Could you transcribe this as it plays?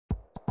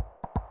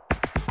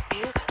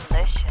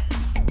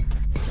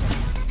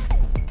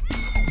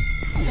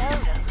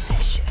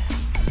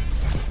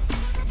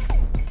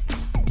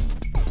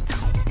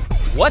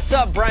What's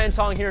up, Brian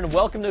Tong here, and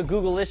welcome to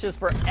Googlicious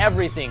for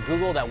everything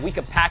Google that we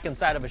could pack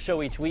inside of a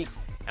show each week.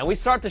 And we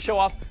start the show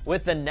off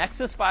with the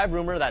Nexus 5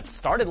 rumor that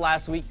started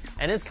last week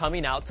and is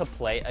coming out to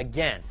play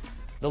again.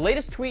 The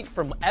latest tweet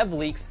from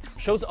EvLeaks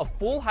shows a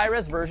full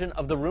high-res version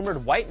of the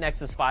rumored white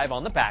Nexus 5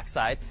 on the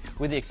backside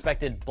with the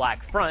expected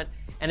black front,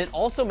 and it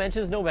also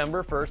mentions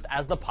November 1st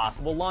as the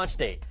possible launch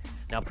date.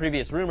 Now,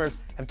 previous rumors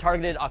have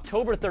targeted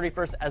October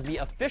 31st as the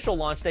official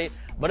launch date,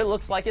 but it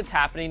looks like it's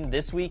happening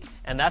this week,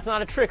 and that's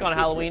not a trick on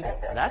Halloween,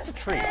 that's a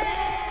treat.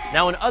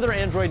 Now, in other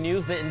Android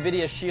news, the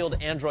NVIDIA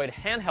Shield Android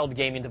handheld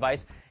gaming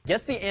device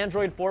gets the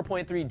Android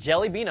 4.3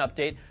 Jelly Bean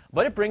update,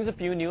 but it brings a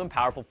few new and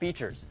powerful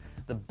features.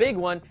 The big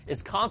one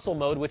is console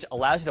mode, which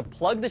allows you to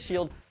plug the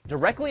Shield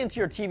directly into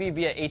your TV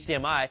via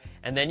HDMI,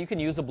 and then you can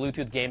use the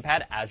Bluetooth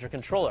gamepad as your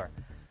controller.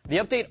 The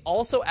update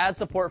also adds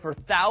support for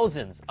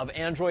thousands of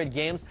Android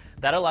games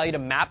that allow you to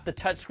map the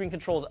touchscreen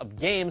controls of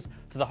games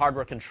to the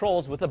hardware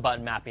controls with a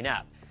button mapping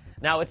app.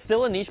 Now, it's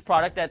still a niche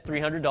product at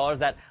 $300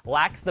 that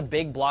lacks the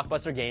big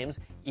blockbuster games,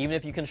 even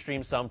if you can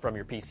stream some from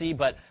your PC,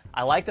 but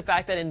I like the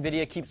fact that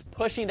NVIDIA keeps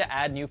pushing to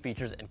add new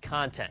features and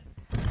content.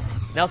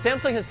 Now,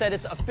 Samsung has said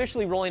it's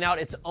officially rolling out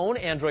its own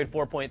Android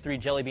 4.3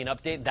 Jelly Bean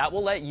update that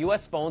will let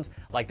US phones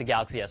like the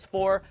Galaxy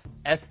S4,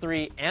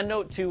 S3, and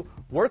Note 2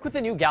 work with the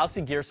new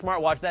Galaxy Gear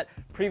smartwatch that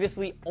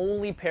previously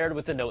only paired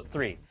with the Note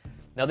 3.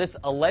 Now, this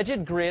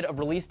alleged grid of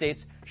release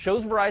dates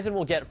shows Verizon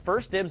will get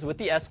first dibs with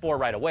the S4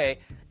 right away,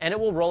 and it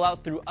will roll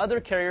out through other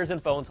carriers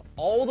and phones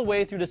all the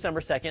way through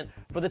December 2nd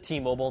for the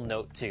T-Mobile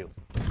Note 2.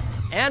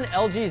 And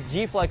LG's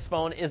G Flex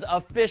phone is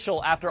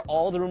official after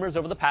all the rumors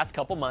over the past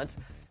couple months.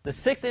 The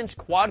 6-inch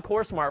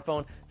quad-core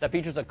smartphone that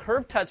features a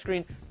curved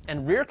touchscreen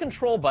and rear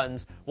control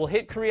buttons will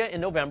hit Korea in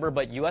November,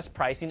 but US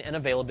pricing and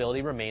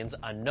availability remains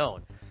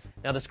unknown.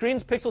 Now, the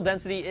screen's pixel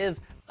density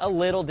is a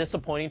little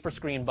disappointing for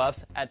screen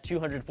buffs at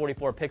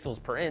 244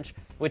 pixels per inch,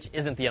 which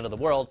isn't the end of the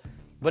world.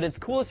 But its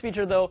coolest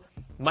feature, though,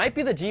 might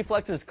be the G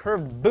Flex's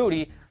curved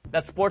booty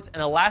that sports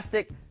an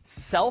elastic,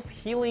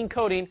 self-healing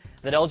coating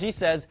that LG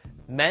says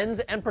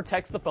mends and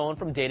protects the phone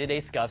from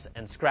day-to-day scuffs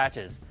and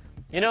scratches.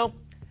 You know,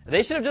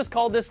 they should have just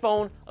called this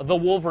phone the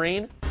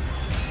Wolverine.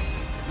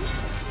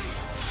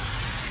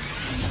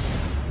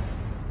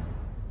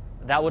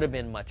 That would have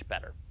been much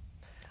better.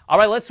 All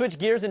right, let's switch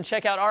gears and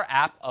check out our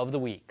app of the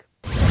week.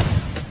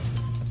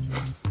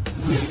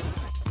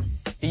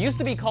 It used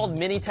to be called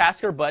Mini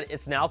Tasker, but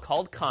it's now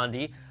called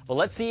Condi. But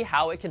let's see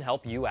how it can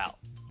help you out.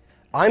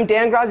 I'm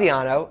Dan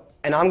Graziano,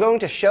 and I'm going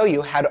to show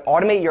you how to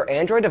automate your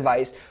Android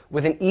device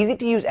with an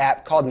easy-to-use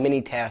app called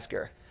Mini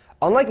Tasker.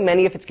 Unlike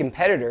many of its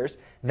competitors,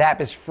 the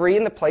app is free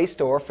in the Play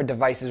Store for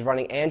devices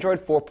running Android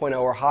 4.0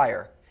 or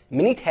higher.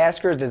 Mini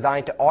Tasker is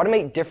designed to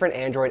automate different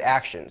Android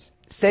actions.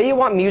 Say you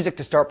want music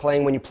to start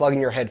playing when you plug in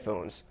your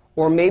headphones,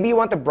 or maybe you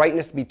want the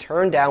brightness to be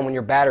turned down when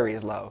your battery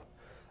is low.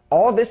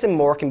 All this and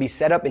more can be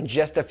set up in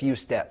just a few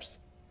steps.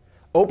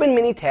 Open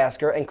Mini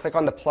Tasker and click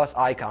on the plus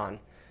icon.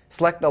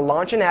 Select the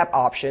Launch an App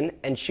option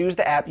and choose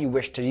the app you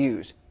wish to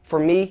use. For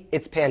me,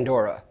 it's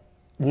Pandora.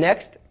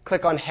 Next,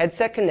 click on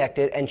Headset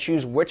Connected and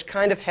choose which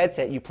kind of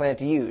headset you plan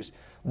to use,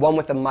 one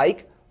with a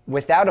mic,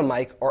 without a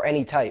mic, or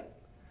any type.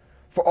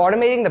 For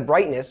automating the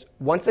brightness,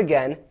 once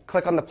again,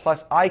 click on the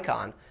plus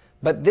icon,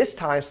 but this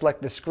time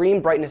select the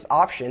screen brightness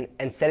option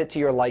and set it to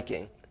your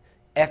liking.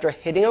 After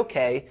hitting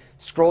OK,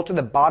 scroll to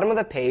the bottom of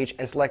the page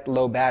and select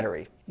low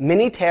battery.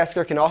 Mini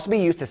Tasker can also be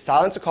used to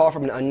silence a call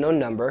from an unknown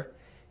number,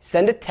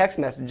 send a text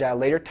message at a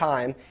later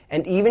time,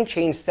 and even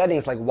change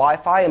settings like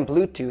Wi-Fi and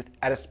Bluetooth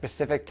at a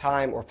specific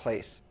time or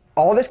place.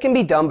 All this can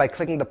be done by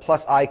clicking the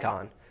plus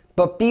icon,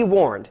 but be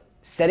warned,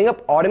 setting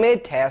up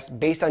automated tasks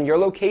based on your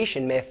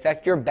location may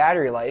affect your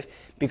battery life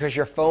because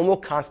your phone will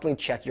constantly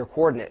check your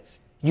coordinates.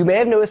 You may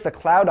have noticed the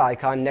cloud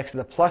icon next to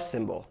the plus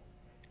symbol.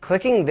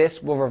 Clicking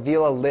this will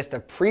reveal a list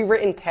of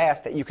pre-written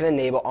tasks that you can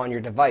enable on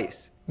your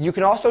device. You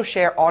can also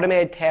share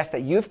automated tasks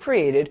that you've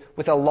created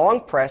with a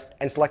long press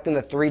and selecting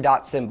the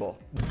three-dot symbol.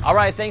 All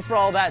right, thanks for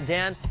all that,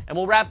 Dan. And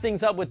we'll wrap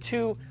things up with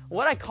two,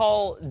 what I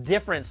call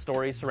different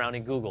stories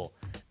surrounding Google.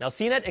 Now,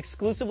 CNET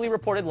exclusively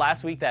reported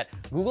last week that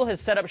Google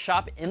has set up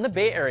shop in the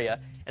Bay Area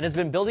and has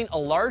been building a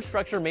large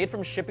structure made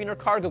from shipping or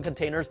cargo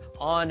containers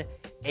on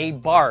a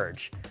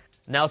barge.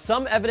 Now,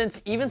 some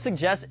evidence even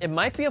suggests it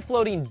might be a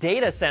floating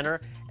data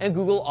center, and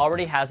Google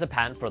already has a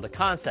patent for the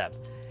concept.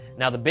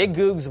 Now, the big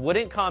Googs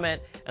wouldn't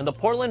comment, and the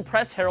Portland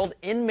Press Herald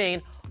in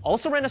Maine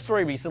also ran a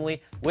story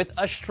recently with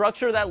a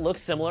structure that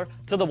looks similar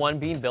to the one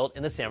being built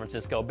in the San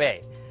Francisco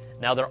Bay.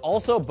 Now, they're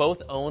also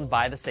both owned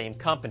by the same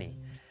company.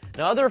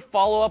 Now, other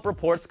follow-up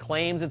reports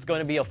claims it's going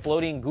to be a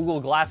floating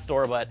Google Glass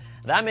store, but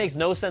that makes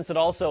no sense at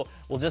all, so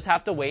we'll just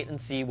have to wait and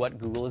see what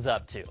Google is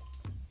up to.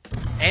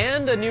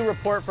 And a new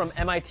report from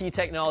MIT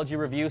Technology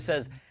Review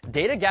says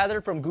data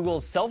gathered from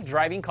Google's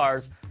self-driving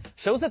cars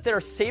shows that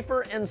they're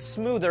safer and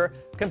smoother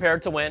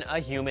compared to when a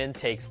human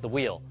takes the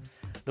wheel.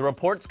 The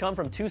reports come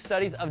from two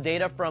studies of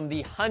data from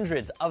the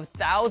hundreds of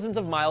thousands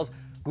of miles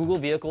Google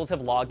vehicles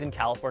have logged in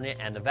California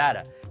and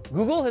Nevada.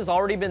 Google has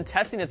already been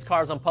testing its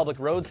cars on public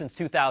roads since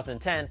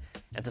 2010,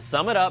 and to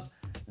sum it up,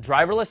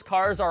 Driverless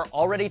cars are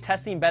already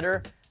testing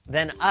better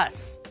than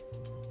us.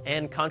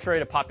 And contrary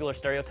to popular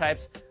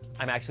stereotypes,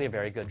 I'm actually a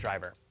very good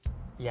driver.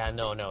 Yeah,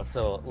 no.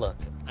 So, look,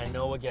 I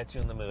know what gets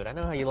you in the mood. I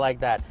know how you like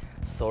that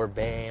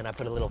sorbet, and I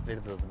put a little bit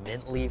of those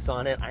mint leaves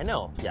on it. I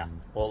know, yeah.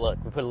 Well, look,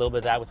 we put a little bit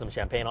of that with some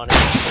champagne on it.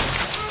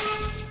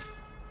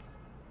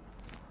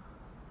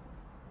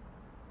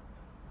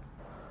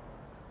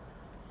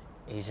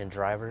 Asian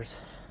drivers.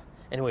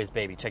 Anyways,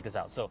 baby, check this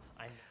out.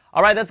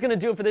 All right, that's going to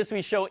do it for this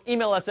week's show.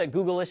 Email us at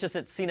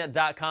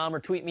Googlicious@cnet.com or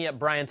tweet me at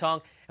Brian Tong,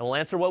 and we'll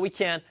answer what we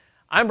can.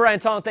 I'm Brian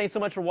Tong. Thanks so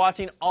much for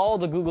watching all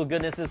the Google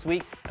goodness this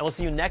week, and we'll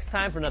see you next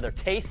time for another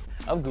taste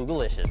of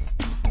Googlicious.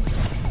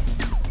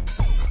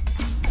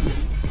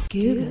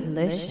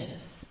 Googlicious.